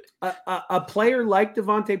 a player like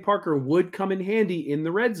Devontae Parker would come in handy in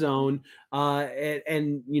the red zone.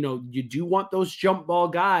 And you do want those jump ball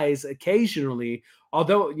guys occasionally.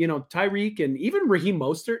 Although, Tyreek and even Raheem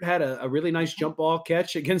Mostert had a really nice jump ball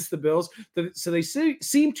catch against the Bills. So they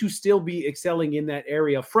seem to still be excelling in that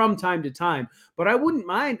area from time to time. But I wouldn't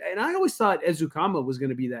mind. And I always thought Ezukama was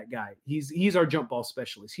going to be that guy. He's our jump ball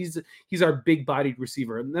specialist. He's our big bodied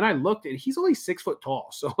receiver. And then I looked and he's only 6 foot tall.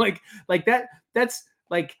 So like that's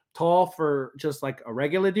like tall for just like a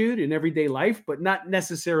regular dude in everyday life, but not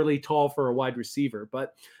necessarily tall for a wide receiver.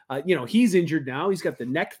 But, he's injured now. He's got the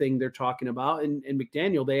neck thing they're talking about. And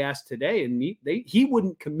McDaniel, they asked today, and he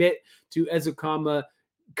wouldn't commit to Ezukama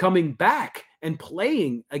coming back and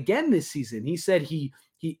playing again this season. He said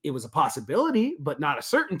it was a possibility, but not a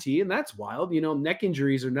certainty. And that's wild. Neck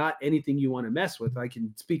injuries are not anything you want to mess with. I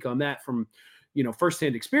can speak on that from,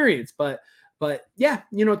 firsthand experience, but yeah,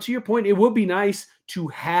 to your point, it would be nice to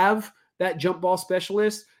have that jump ball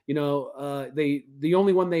specialist. The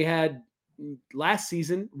only one they had last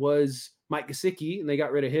season was Mike Gesicki, and they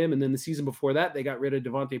got rid of him. And then the season before that, they got rid of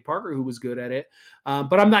Devontae Parker, who was good at it.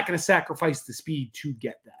 But I'm not going to sacrifice the speed to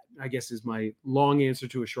get that, I guess, is my long answer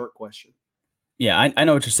to a short question. Yeah, I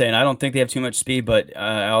know what you're saying. I don't think they have too much speed, but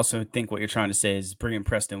I also think what you're trying to say is bring in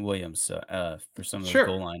Preston Williams for some of those goal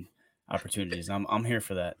Sure. line opportunities. I'm here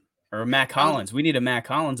for that. Or Matt I'll, Collins. We need a Matt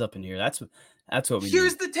Collins up in here. That's what we need.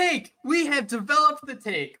 Here's the take. We have developed the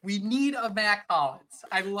take. We need a Matt Collins.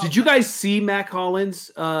 I love Did you that. guys see Matt Collins,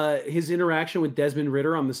 his interaction with Desmond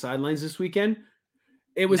Ritter on the sidelines this weekend?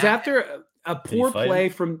 It was Nah. after a Did he poor fight play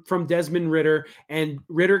him? from Desmond Ritter, and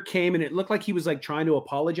Ritter came and it looked like he was like trying to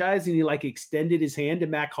apologize, and he like extended his hand to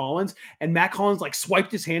Matt Collins, and Matt Collins like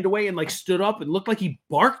swiped his hand away and like stood up and looked like he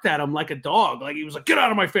barked at him like a dog, like he was like, "Get out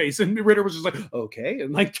of my face!" And Ritter was just like, "Okay,"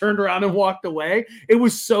 and like turned around and walked away. It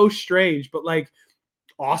was so strange, but like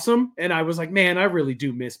awesome. And I was like, man, I really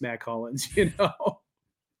do miss Matt Collins. It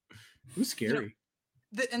was scary.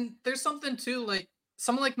 And there's something too, like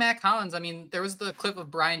someone like Matt Collins. I mean, there was the clip of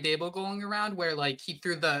Brian Dable going around where like he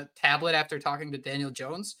threw the tablet after talking to Daniel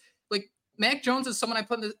Jones. Like Matt Jones is someone I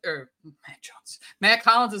put in this, or Matt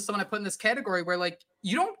Collins is someone I put in this category where like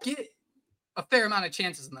you don't get a fair amount of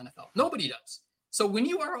chances in the NFL. Nobody does. So when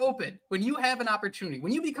you are open, when you have an opportunity,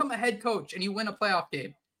 when you become a head coach and you win a playoff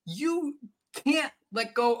game, you can't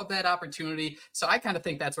let go of that opportunity. So I kind of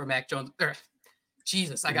think that's where Mac Jones,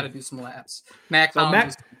 Jesus, I got to do some laps. Mac Collins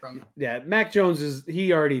is coming from. Yeah, Mac Jones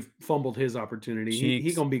he already fumbled his opportunity.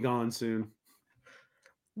 He gonna be gone soon.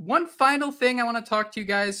 One final thing I want to talk to you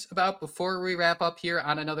guys about before we wrap up here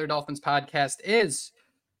on another Dolphins podcast is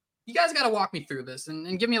you guys got to walk me through this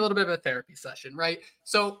and give me a little bit of a therapy session, right?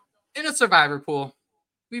 So in a survivor pool,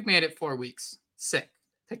 we've made it 4 weeks. Sick.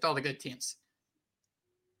 Picked all the good teams.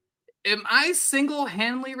 Am I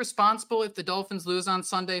single-handedly responsible if the Dolphins lose on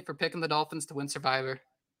Sunday for picking the Dolphins to win Survivor?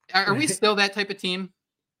 Are we still that type of team?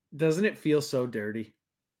 Doesn't it feel so dirty?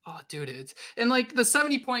 Oh, dude, it's and like the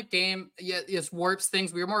 70-point game, yeah, it warps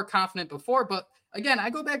things. We were more confident before, but again, I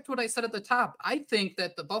go back to what I said at the top. I think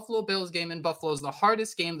that the Buffalo Bills game in Buffalo is the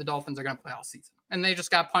hardest game the Dolphins are going to play all season, and they just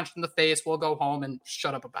got punched in the face. We'll go home and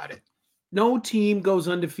shut up about it. No team goes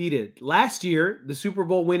undefeated. Last year, the Super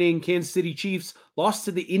Bowl winning Kansas City Chiefs lost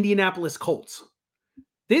to the Indianapolis Colts.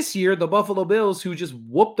 This year, the Buffalo Bills, who just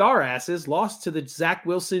whooped our asses, lost to the Zach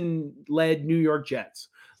Wilson-led New York Jets.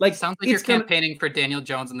 Like, sounds like you're campaigning for Daniel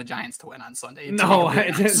Jones and the Giants to win on Sunday. No,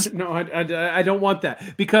 I don't want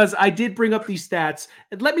that, because I did bring up these stats.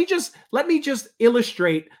 Let me just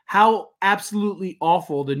illustrate how absolutely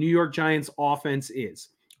awful the New York Giants offense is.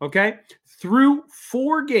 Okay, through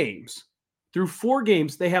four games,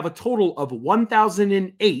 they have a total of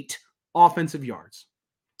 1,008 offensive yards.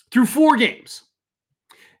 Through 4 games,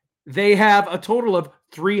 they have a total of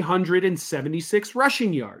 376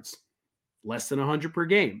 rushing yards. Less than 100 per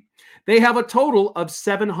game. They have a total of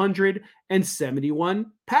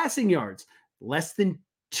 771 passing yards, less than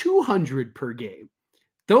 200 per game.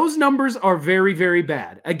 Those numbers are very, very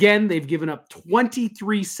bad. Again, they've given up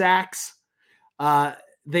 23 sacks.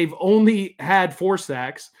 They've only had 4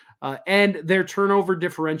 sacks, and their turnover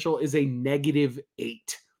differential is a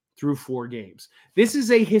 -8 through 4 games. This is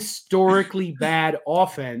a historically bad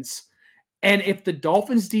offense. And if the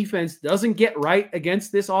Dolphins defense doesn't get right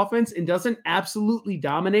against this offense and doesn't absolutely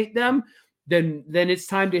dominate them, then it's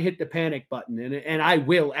time to hit the panic button. And I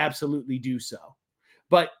will absolutely do so.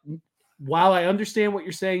 But while I understand what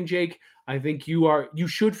you're saying, Jake, I think you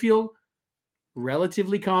should feel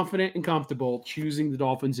relatively confident and comfortable choosing the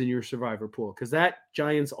Dolphins in your survivor pool, because that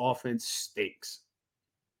Giants offense stinks.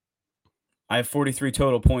 I have 43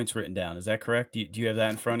 total points written down. Is that correct? Do you have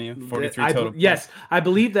that in front of you? 43 total points? Yes, I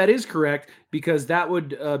believe that is correct, because that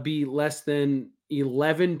would be less than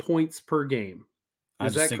 11 points per game. I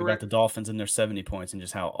just think about the Dolphins and their 70 points and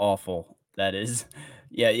just how awful that is.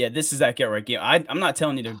 Yeah, this is that get-right game. I'm not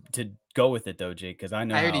telling you to go with it, though, Jake, because I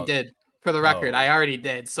know I already did. For the record, I already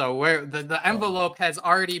did. So where the envelope has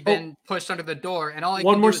already been pushed under the door, and all I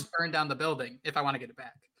can do is burn down the building if I want to get it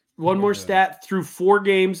back. One more stat. Through 4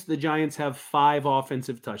 games, the Giants have 5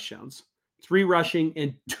 offensive touchdowns, 3 rushing,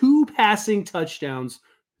 and 2 passing touchdowns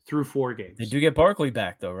through 4 games. They do get Barkley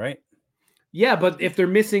back, though, right? Yeah, but if they're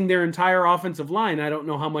missing their entire offensive line, I don't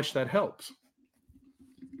know how much that helps.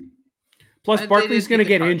 Plus, Barkley's going to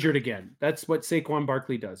get injured again. That's what Saquon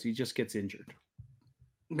Barkley does. He just gets injured.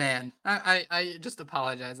 Man, I just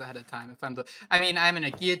apologize ahead of time. I'm in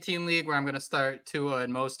a guillotine league where I'm going to start Tua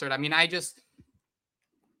and Mostert. I mean,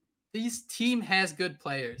 this team has good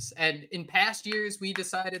players. And in past years, we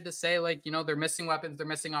decided to say, like, they're missing weapons, they're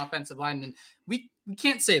missing offensive line. And we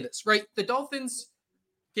can't say this, right? The Dolphins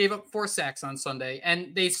gave up 4 sacks on Sunday,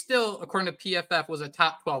 and they still, according to PFF, was a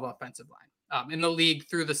top 12 offensive line in the league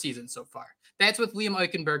through the season so far. That's with Liam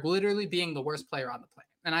Eichenberg literally being the worst player on the planet.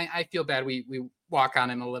 And I feel bad we walk on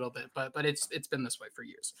him a little bit, but it's been this way for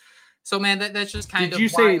years. So, man, that's just kind of. Did you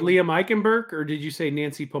say Liam Eichenberg or did you say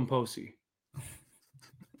Nancy Pomposi?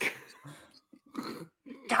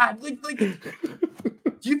 God, like, do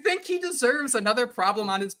you think he deserves another problem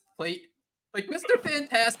on his plate? Like, Mr.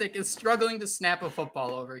 Fantastic is struggling to snap a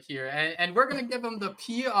football over here, and we're gonna give him the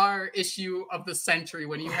PR issue of the century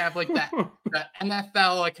when you have like the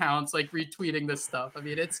NFL accounts like retweeting this stuff. I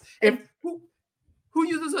mean, who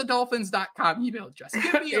uses a Dolphins.com email address?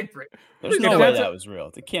 Give me a break. There's no way that was real.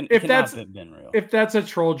 It cannot have been real. If that's a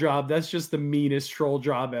troll job, that's just the meanest troll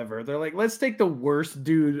job ever. They're like, let's take the worst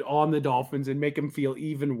dude on the Dolphins and make him feel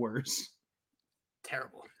even worse.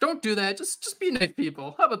 Terrible. Don't do that. Just be nice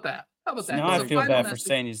people. How about that? How about that? Now I feel bad for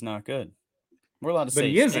saying he's not good. We're allowed to say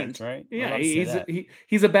he he isn't, stinks, right? Yeah,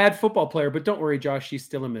 he's a bad football player, but don't worry, Josh, he's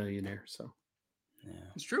still a millionaire. So yeah,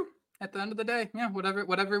 it's true. At the end of the day, yeah,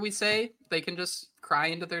 whatever we say, they can just cry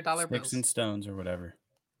into their dollar bills. Sticks and stones or whatever.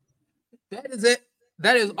 That is it.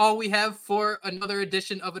 That is all we have for another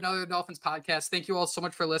edition of Another Dolphins podcast. Thank you all so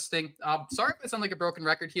much for listening. Sorry if I sound like a broken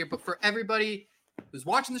record here, but for everybody who's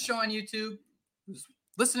watching the show on YouTube, who's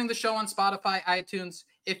listening to the show on Spotify, iTunes,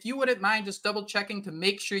 if you wouldn't mind just double checking to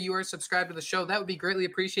make sure you are subscribed to the show, that would be greatly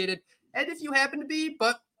appreciated. And if you happen to be,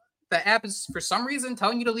 but the app is for some reason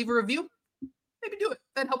telling you to leave a review, maybe do it.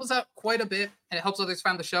 That helps us out quite a bit, and it helps others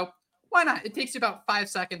find the show. Why not? It takes you about 5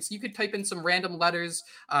 seconds. You could type in some random letters,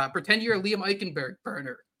 pretend you're a Liam Eichenberg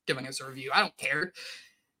burner giving us a review. I don't care.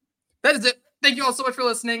 That is it. Thank you all so much for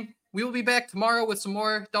listening. We will be back tomorrow with some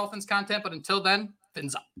more Dolphins content, but until then,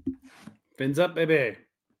 fins up. Fins up, baby.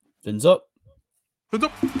 Fins up. Fins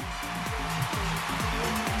up.